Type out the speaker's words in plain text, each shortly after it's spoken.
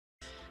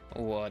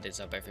What is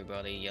up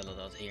everybody, Yellow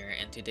Dot here,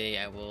 and today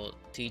I will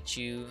teach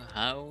you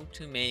how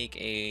to make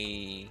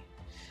a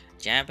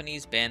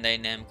Japanese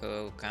Bandai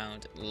Namco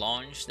account,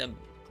 launch the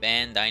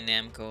Bandai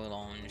Namco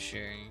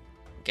launcher,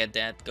 get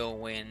that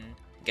going,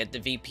 get the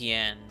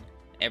VPN,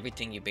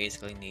 everything you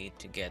basically need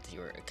to get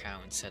your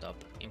account set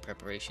up in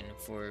preparation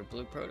for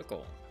Blue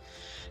Protocol.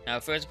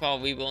 Now, first of all,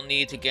 we will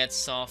need to get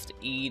Soft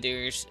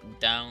Eater's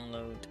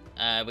download,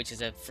 which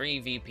is a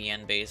free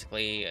VPN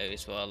basically.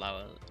 This will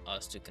allow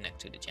us to connect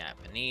to the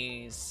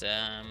Japanese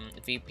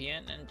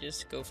VPN and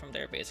just go from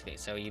there basically.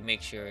 So you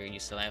make sure you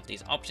still have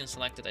these options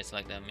selected. I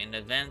select them in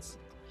advance,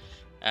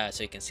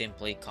 so you can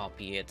simply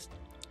copy it.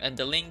 And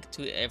the link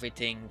to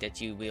everything that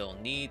you will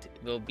need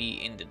will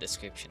be in the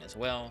description as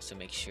well, so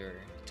make sure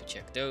to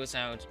check those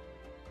out.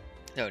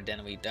 So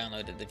then we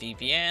downloaded the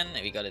VPN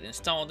and we got it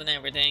installed and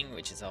everything,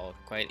 which is all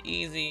quite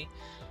easy.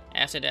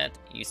 After that,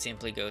 you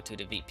simply go to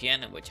the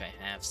VPN, which I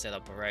have set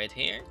up right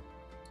here.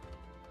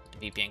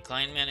 The VPN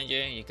client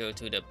manager, you go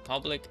to the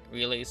public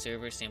relay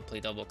server,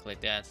 simply double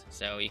click that.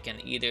 So you can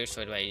either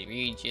sort by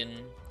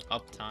region,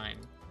 uptime.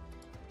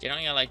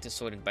 Generally I like to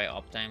sort it by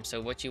uptime,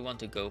 so what you want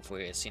to go for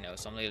is,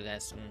 something that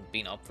hasn't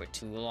been up for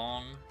too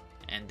long,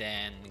 and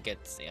then get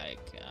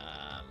like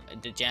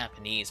the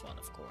Japanese one,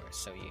 of course,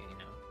 so you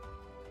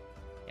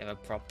have a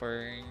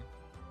proper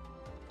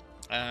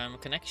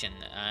connection.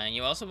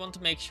 You also want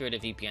to make sure the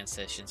VPN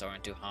sessions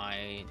aren't too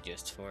high,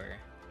 just for,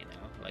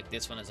 like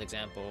this one as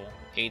example,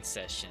 8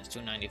 sessions,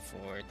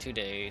 294, 2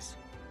 days.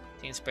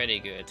 Seems pretty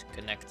good.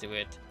 Connect to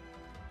it,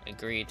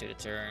 agree to the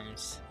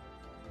terms,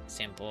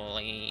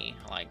 simply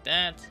like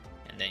that,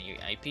 and then your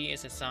IP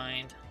is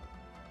assigned.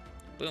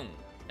 Boom.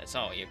 That's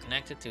all. You're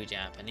connected to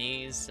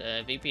Japanese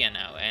VPN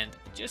now. And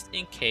just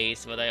in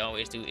case, what I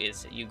always do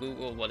is you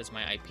Google what is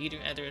my IP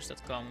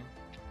address.com.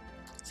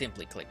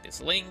 Simply click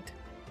this link.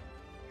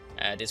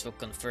 This will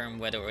confirm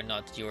whether or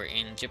not you're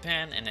in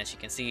Japan, and as you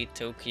can see,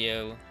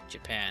 Tokyo,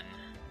 Japan.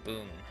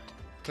 Boom.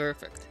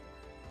 Perfect.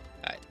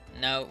 Alright,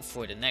 now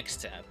for the next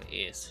step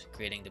is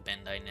creating the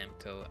Bandai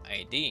Namco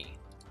ID.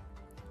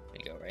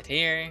 We go right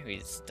here, we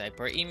just type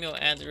our email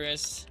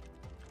address.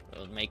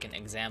 We'll make an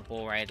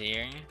example right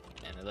here,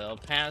 and a little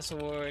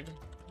password.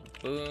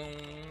 Boom,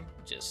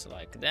 just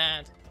like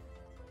that.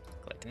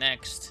 Click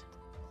next.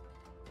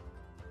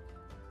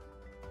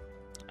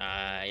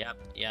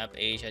 Yep,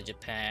 Asia,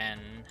 Japan,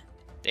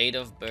 date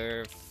of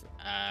birth,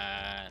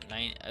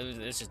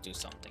 let's just do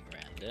something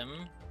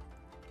random.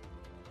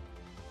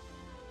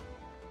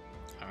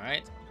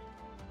 Alright.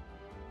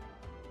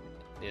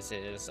 This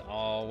is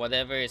all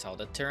whatever, it's all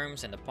the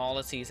terms and the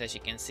policies, as you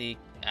can see.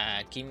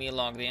 Keep me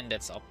logged in,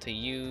 that's up to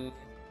you.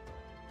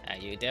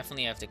 You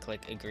definitely have to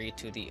click agree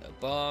to the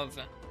above.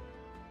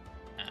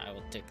 I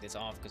will take this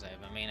off because I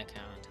have a main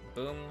account.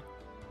 Boom.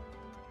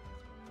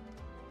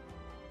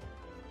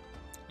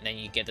 And then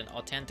you get an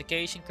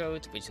authentication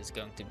code, which is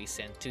going to be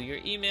sent to your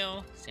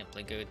email.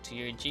 Simply go to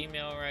your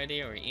Gmail right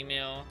here, or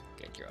email,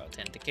 get your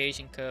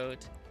authentication code,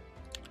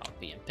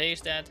 copy and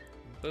paste that,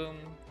 boom,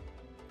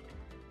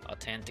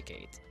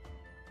 authenticate.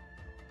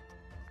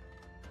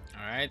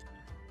 Alright,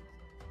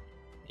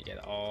 you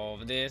get all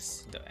of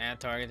this, the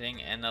ad targeting,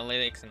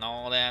 analytics, and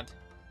all that.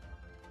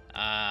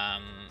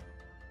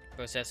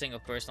 Processing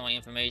of personal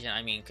information,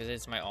 because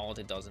it's my alt,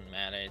 it doesn't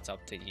matter, it's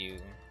up to you.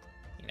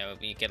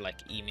 You get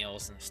like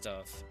emails and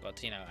stuff, but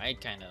I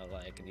kind of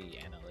like the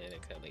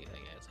analytics at least, I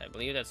guess. I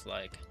believe that's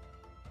like,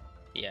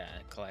 yeah,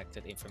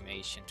 collected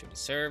information to the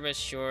service,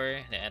 sure.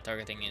 The ad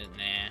targeting is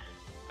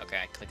nah. Okay,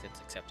 I clicked it,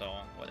 accept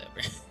all,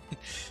 whatever.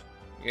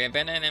 Your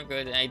Bandai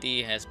Namco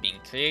ID has been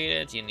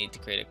created. You need to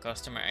create a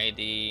customer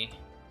ID.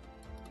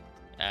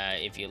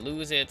 If you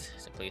lose it,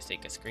 so please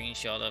take a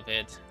screenshot of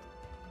it.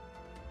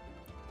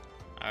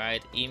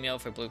 Alright, email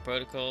for Blue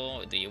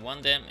Protocol. Do you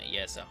want them?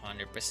 Yes,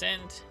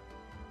 100%.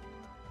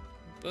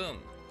 Boom.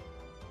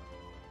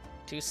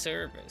 To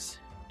service.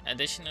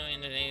 Additional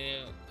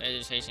individual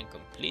registration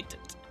completed.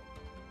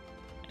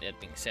 That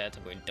being said,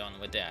 we're done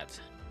with that.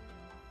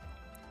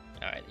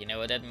 Alright, you know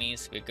what that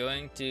means? We're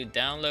going to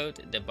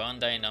download the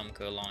Bandai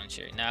Namco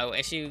launcher. Now,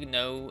 as you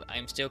know,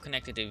 I'm still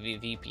connected to the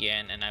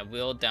VPN, and I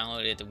will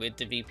download it with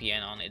the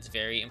VPN on. It's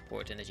very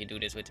important that you do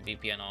this with the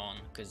VPN on,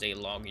 because they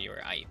log your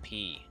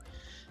IP.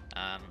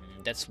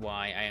 That's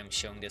why I am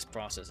showing this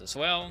process as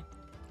well.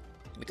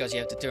 Because you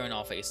have to turn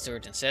off a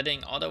certain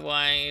setting,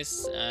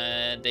 otherwise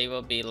they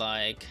will be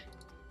like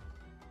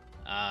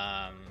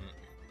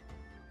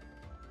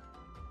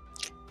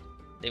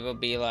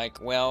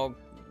well,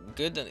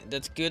 good,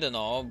 that's good and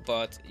all,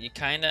 but you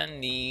kind of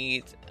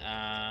need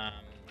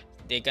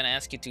they're gonna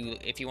ask you to,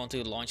 if you want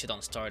to launch it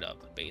on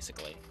startup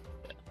basically.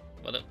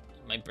 But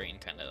my brain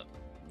kind of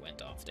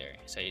went off there,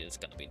 so you're just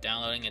gonna be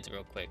downloading it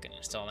real quick and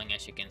installing,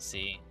 as you can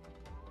see.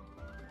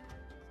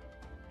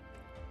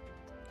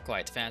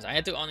 Quite fast. I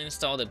had to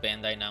uninstall the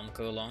Bandai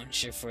Namco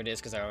launcher for this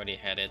because I already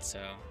had it, so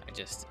I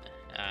just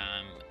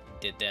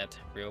did that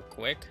real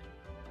quick.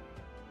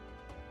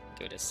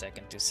 Give it a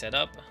second to set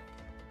up.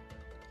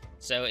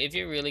 So if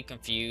you're really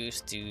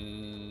confused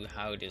to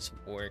how this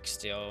works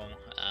still,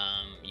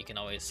 you can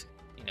always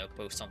you know,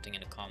 post something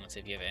in the comments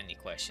if you have any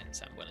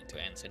questions. I'm willing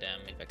to answer them.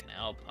 If I can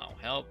help, I'll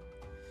help.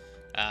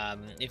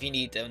 If you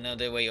need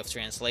another way of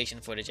translation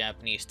for the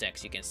Japanese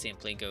text, you can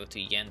simply go to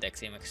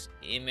Yandex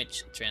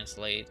image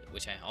translate,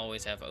 which I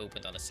always have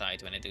opened on the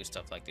site when I do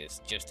stuff like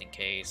this, just in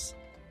case.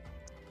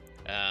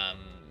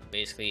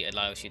 Basically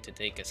allows you to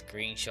take a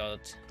screenshot,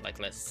 like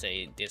let's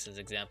say this is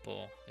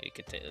example. You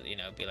could you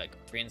know, be like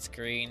print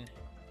screen,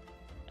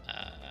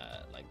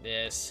 like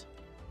this.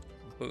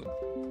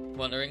 Boom.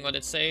 Wondering what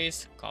it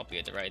says? Copy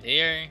it right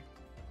here.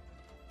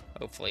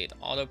 Hopefully it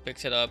auto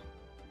picks it up.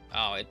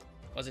 Oh,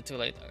 was it too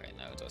late? Okay,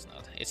 no, it was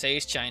not. It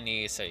says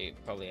Chinese, so you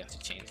probably have to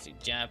change to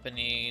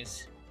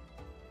Japanese.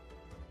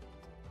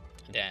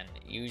 Then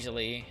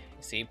usually,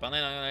 see,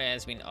 banana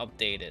has been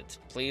updated.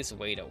 Please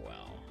wait a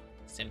while.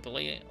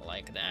 Simply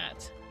like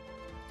that.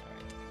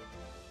 Alright.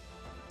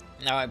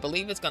 Now I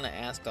believe it's gonna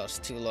ask us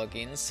to log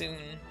in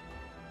soon.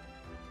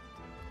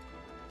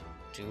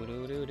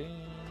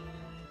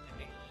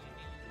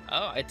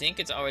 Oh, I think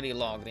it's already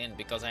logged in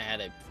because I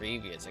had a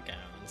previous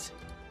account.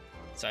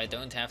 So I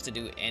don't have to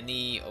do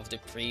any of the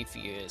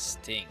previous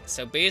things.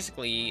 So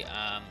basically,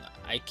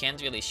 I can't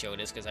really show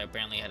this because I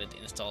apparently had it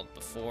installed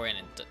before and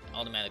it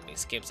automatically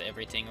skips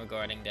everything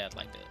regarding that,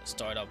 like the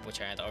startup, which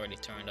I had already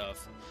turned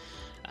off.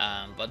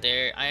 But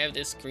there, I have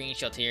this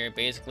screenshot here.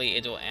 Basically,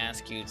 it will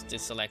ask you to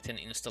select an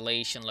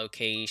installation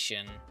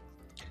location.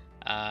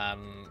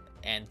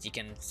 And you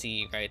can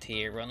see right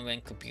here, run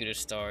when computer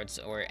starts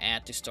or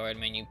add to start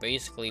menu.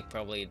 Basically,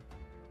 probably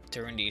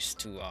turn these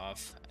two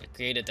off.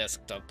 Create a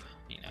desktop,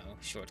 you know,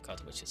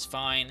 shortcut, which is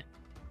fine.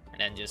 And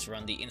then just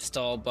run the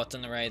install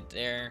button right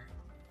there.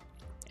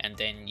 And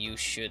then you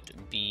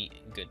should be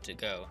good to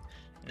go.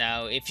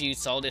 Now, if you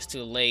saw this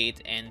too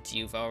late and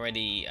you've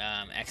already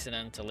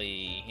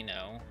accidentally, you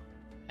know,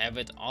 have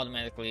it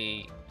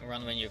automatically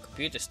run when your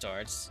computer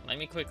starts, let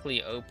me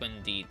quickly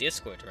open the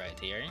Discord right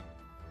here.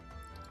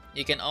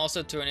 You can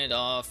also turn it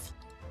off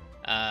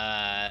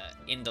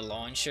in the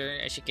launcher,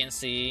 as you can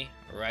see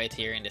right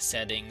here in the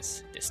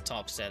settings, this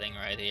top setting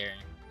right here.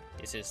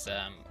 This is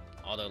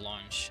auto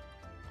launch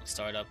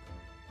startup.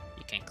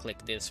 You can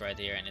click this right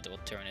here and it will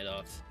turn it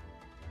off.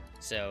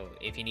 So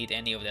if you need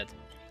any of that,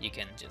 you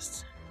can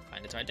just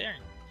find it right there.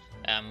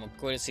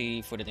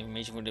 Courtesy for the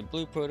information for the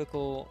Blue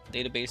Protocol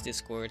database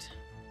Discord.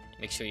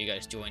 Make sure you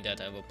guys join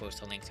that. I will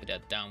post a link to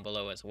that down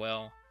below as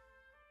well.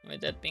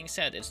 With that being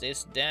said, it's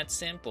that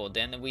simple.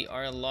 Then we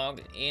are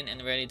logged in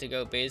and ready to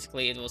go.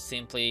 Basically, it will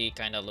simply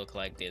kind of look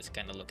like this,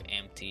 kind of look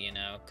empty, you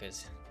know,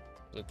 because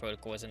Blue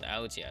Protocol wasn't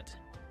out yet.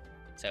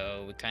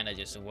 So we kind of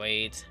just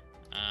wait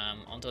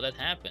until that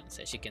happens.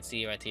 As you can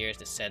see right here is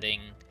the setting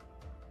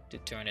to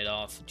turn it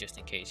off just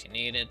in case you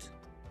need it.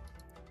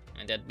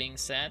 And that being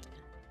said,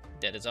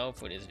 that is all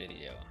for this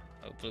video.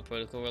 Hope Blue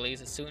Protocol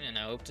releases soon and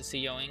I hope to see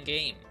you all in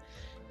game.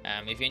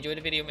 If you enjoyed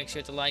the video, make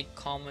sure to like,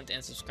 comment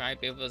and subscribe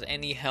if it was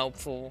any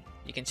helpful.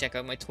 You can check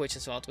out my Twitch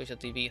as well,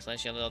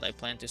 twitch.tv/yellowdot. I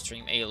plan to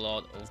stream a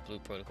lot of Blue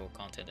Protocol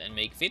content and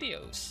make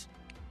videos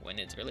when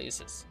it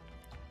releases.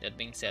 That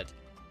being said,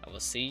 I will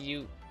see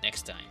you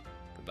next time.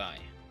 Goodbye.